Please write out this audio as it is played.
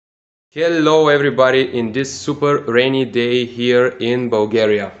Hello everybody in this super rainy day here in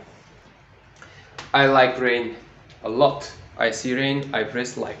Bulgaria. I like rain a lot. I see rain, I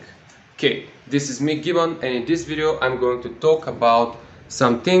press like. Okay, this is me Gibbon, and in this video I'm going to talk about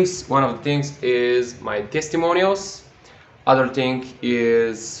some things. One of the things is my testimonials. Other thing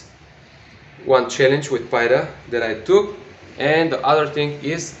is one challenge with paida that I took, and the other thing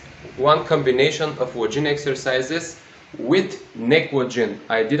is one combination of Lajin exercises with neck Lajin.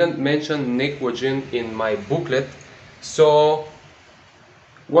 I didn't mention neck Lajin in my booklet, so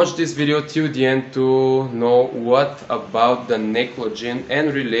watch this video till the end to know what about the neck Lajin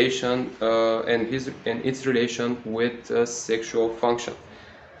and relation and its relation with sexual function.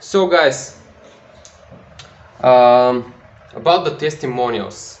 So guys, about the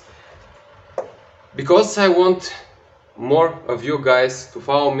testimonials, because I want more of you guys to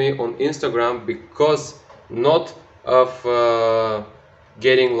follow me on Instagram, because not of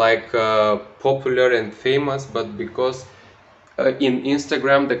getting like popular and famous, but because in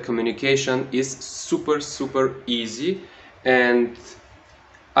Instagram the communication is super easy, and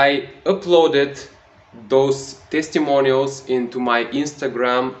I uploaded those testimonials into my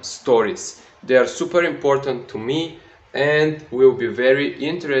Instagram stories. They are super important to me and will be very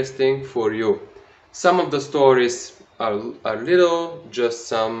interesting for you. Some of the stories are little, just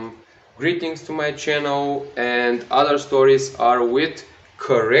some greetings to my channel, and other stories are with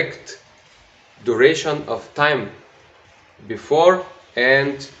correct duration of time before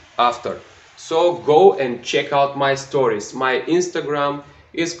and after. So go and check out my stories. My Instagram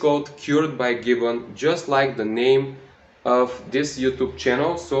is called Cured by Gibbon, just like the name of this YouTube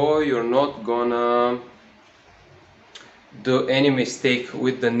channel, so you're not gonna do any mistake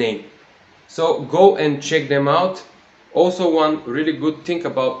with the name. So go and check them out. Also, one really good thing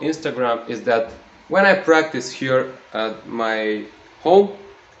about Instagram is that when I practice here at my home,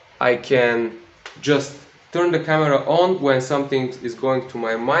 I can just turn the camera on when something is going to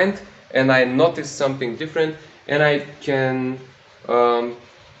my mind and I notice something different, and I can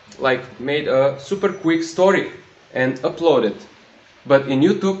like made a super quick story and upload it. But in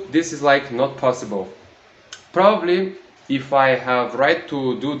YouTube this is like not possible. Probably if I have right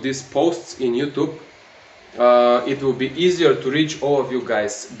to do these posts in YouTube, it will be easier to reach all of you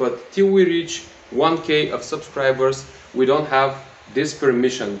guys, but till we reach 1K of subscribers, we don't have this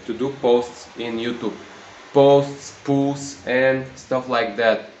permission to do posts in YouTube, posts, pulls and stuff like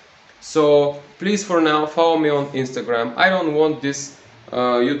that. So please, for now, follow me on Instagram. I don't want this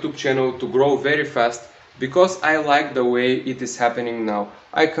YouTube channel to grow very fast, because I like the way it is happening now.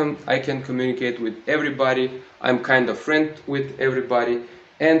 I can communicate with everybody. I'm kind of friend with everybody,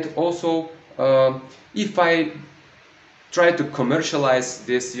 and also if I try to commercialize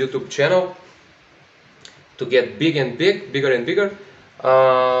this YouTube channel to get bigger and bigger,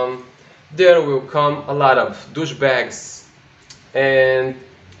 there will come a lot of douchebags and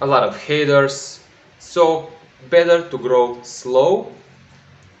a lot of haters. So better to grow slow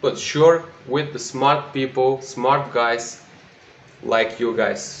but sure with the smart people, smart guys like you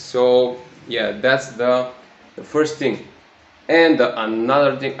guys. So yeah, that's the first thing. And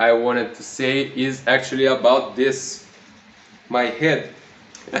another thing I wanted to say is actually about this, my head.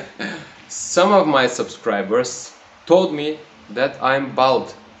 Some of my subscribers told me that I'm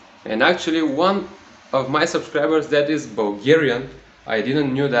bald, and actually one of my subscribers that is Bulgarian, I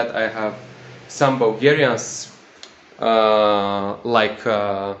didn't knew that I have some Bulgarians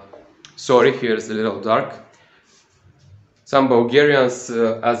sorry, here's a little dark, some Bulgarians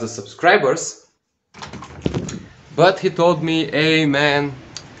as the subscribers. But he told me, hey man,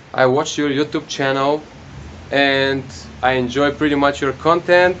 I watch your YouTube channel and I enjoy pretty much your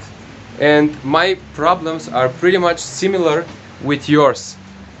content, and my problems are pretty much similar with yours.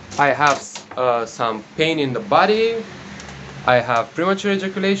 I have some pain in the body, I have premature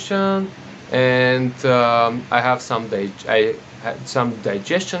ejaculation, and I have some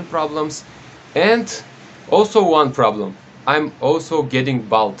digestion problems, and also one problem, I'm also getting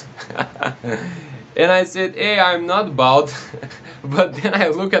bald. And I said, hey, I'm not bald. But then I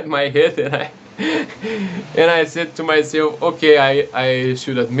look at my head and I said to myself, okay, I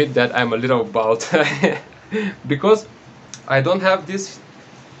should admit that I'm a little bald. Because I don't have this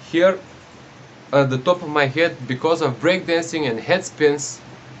here at the top of my head because of breakdancing and head spins.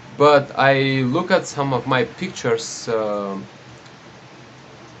 But I look at some of my pictures,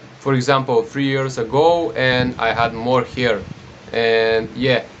 for example 3 years ago, and I had more hair. And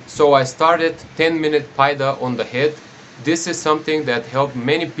yeah, so I started 10-minute paida on the head. This is something that helped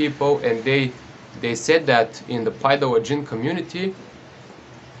many people, and they said that in the paidalajin community,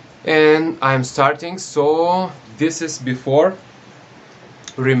 and I'm starting. So this is before,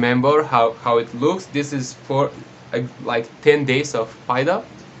 remember how it looks. This is for like 10 days of paida,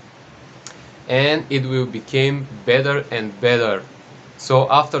 and it will become better and better. So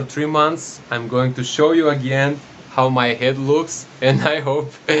after 3 months I'm going to show you again how my head looks, and I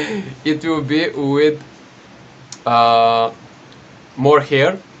hope it will be with more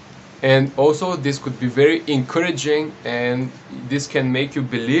hair. And also this could be very encouraging, and this can make you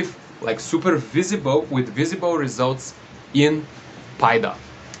believe, like super visible, with visible results in paida.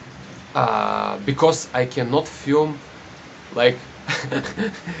 Because I cannot film, like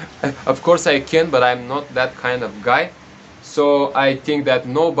of course I can, but I'm not that kind of guy. So I think that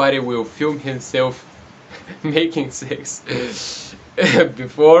nobody will film himself making sex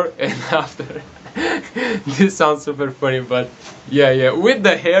before and after. This sounds super funny, but yeah, with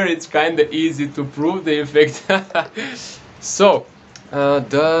the hair it's kind of easy to prove the effect. So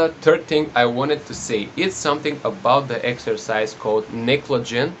the third thing I wanted to say is something about the exercise called neck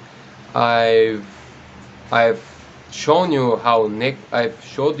lajin. I've shown you how I've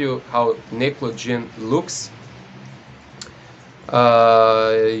showed you how neck lajin looks.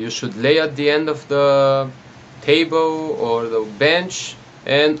 You should lay at the end of the table or the bench,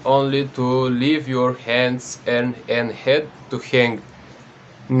 and only to leave your hands and head to hang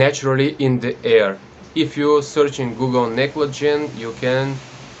naturally in the air. If you search in Google neck lajin, you can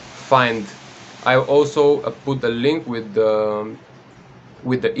find. I also put the link with the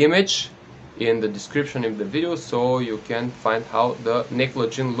image in the description of the video, so you can find how the neck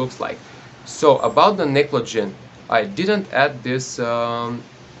lajin looks like. So about the neck lajin, I didn't add this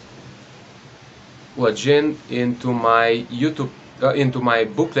lajin into my into my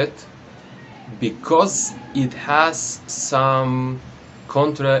booklet because it has some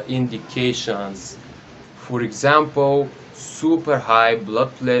contraindications. For example, super high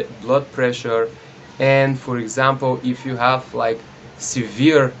blood pressure, and for example, if you have like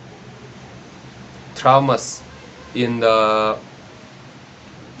severe traumas in the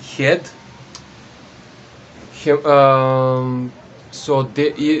head, so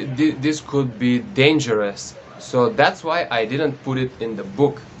this could be dangerous. So that's why I didn't put it in the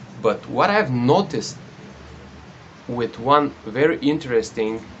book. But what I've noticed with one very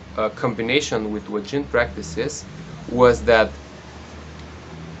interesting combination with Lajin practices was that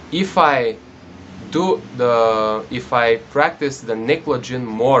if I practice the neck lajin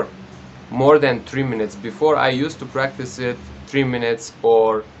more than 3 minutes. Before I used to practice it 3 minutes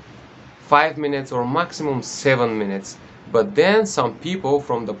or 5 minutes or maximum 7 minutes. But then some people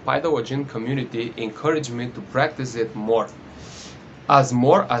from the paidalajin community encouraged me to practice it as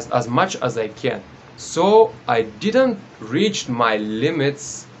much as I can. So I didn't reach my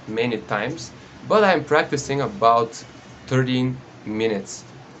limits many times, but I'm practicing about 13 minutes.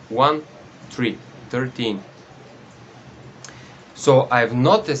 1, 3, 13. So I've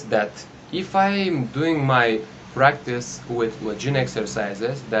noticed that if I'm doing my practice with lajin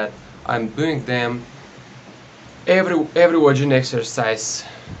exercises, that I'm doing them every lajin exercise,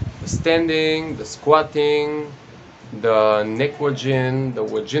 the standing, the squatting, the neck lajin, the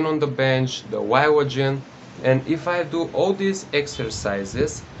lajin on the bench, the Y lajin, and if I do all these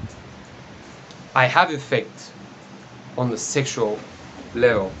exercises, I have effect on the sexual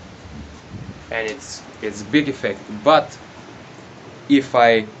level, and it's big effect. But if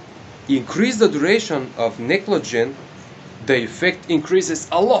I increase the duration of neck lajin, the effect increases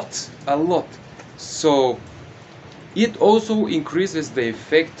a lot. So it also increases the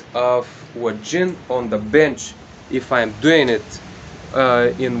effect of lajin on the bench if I'm doing it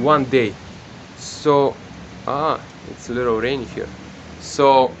in one day. So it's a little rainy here.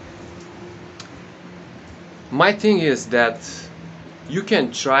 So my thing is that you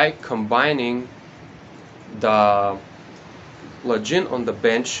can try combining the lajin on the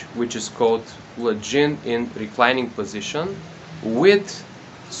bench, which is called lajin in reclining position, with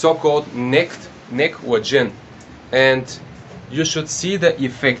so-called neck lajin, and you should see the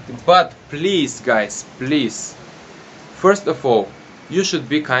effect. But please guys, please, first of all, you should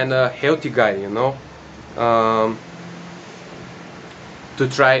be kind of healthy guy, you know, to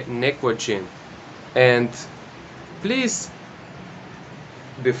try neck lajin. And please,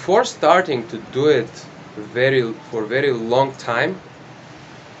 before starting to do it for very long time,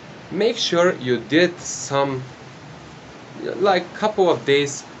 make sure you did some, like, couple of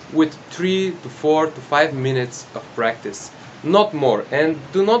days with 3 to 4 to 5 minutes of practice, not more, and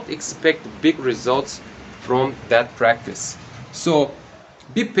do not expect big results from that practice. So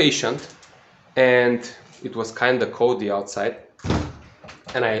be patient. And it was kind of cold outside,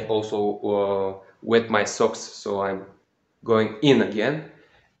 and I also wet my socks, so I'm going in again.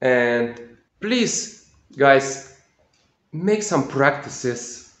 And please guys, make some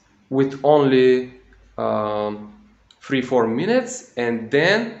practices with only 3-4 minutes, and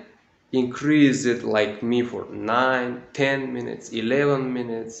then increase it like me for 9, 10 minutes, 11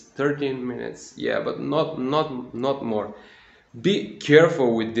 minutes, 13 minutes. Yeah, but not more. Be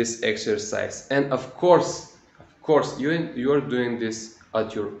careful with this exercise, and of course you're doing this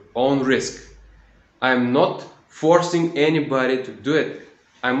at your own risk. I'm not forcing anybody to do it.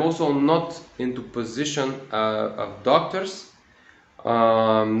 I'm also not into position of doctors.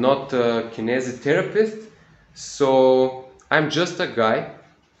 Not a kinesiotherapist. So I'm just a guy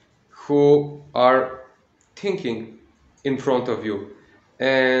who are thinking in front of you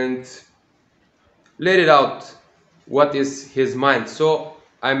and let it out what is his mind. So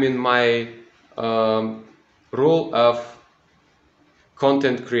I'm in my role of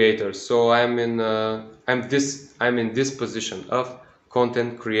content creator. So I'm in this position of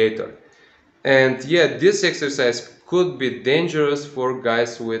content creator. And yeah, this exercise could be dangerous for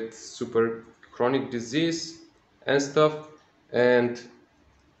guys with super chronic disease and stuff. And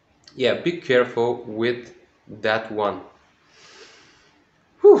yeah, be careful with that one.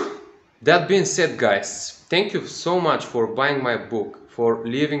 Whew. That being said, guys, thank you so much for buying my book, for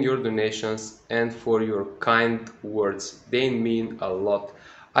leaving your donations, and for your kind words. They mean a lot.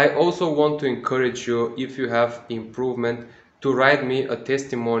 I also want to encourage you, if you have improvement, to write me a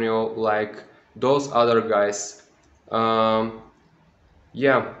testimonial like those other guys.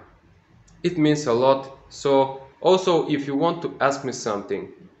 Yeah, it means a lot. So also, if you want to ask me something,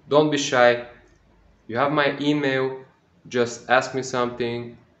 don't be shy. You have my email, just ask me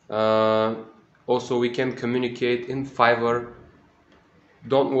something. Also, we can communicate in Fiverr.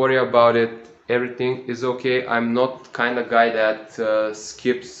 Don't worry about it, everything is okay. I'm not kind of guy that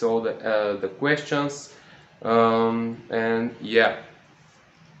skips all the questions. And yeah,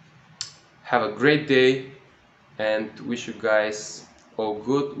 have a great day, and wish you guys all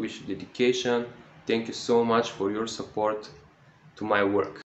good, wish you dedication. Thank you so much for your support to my work.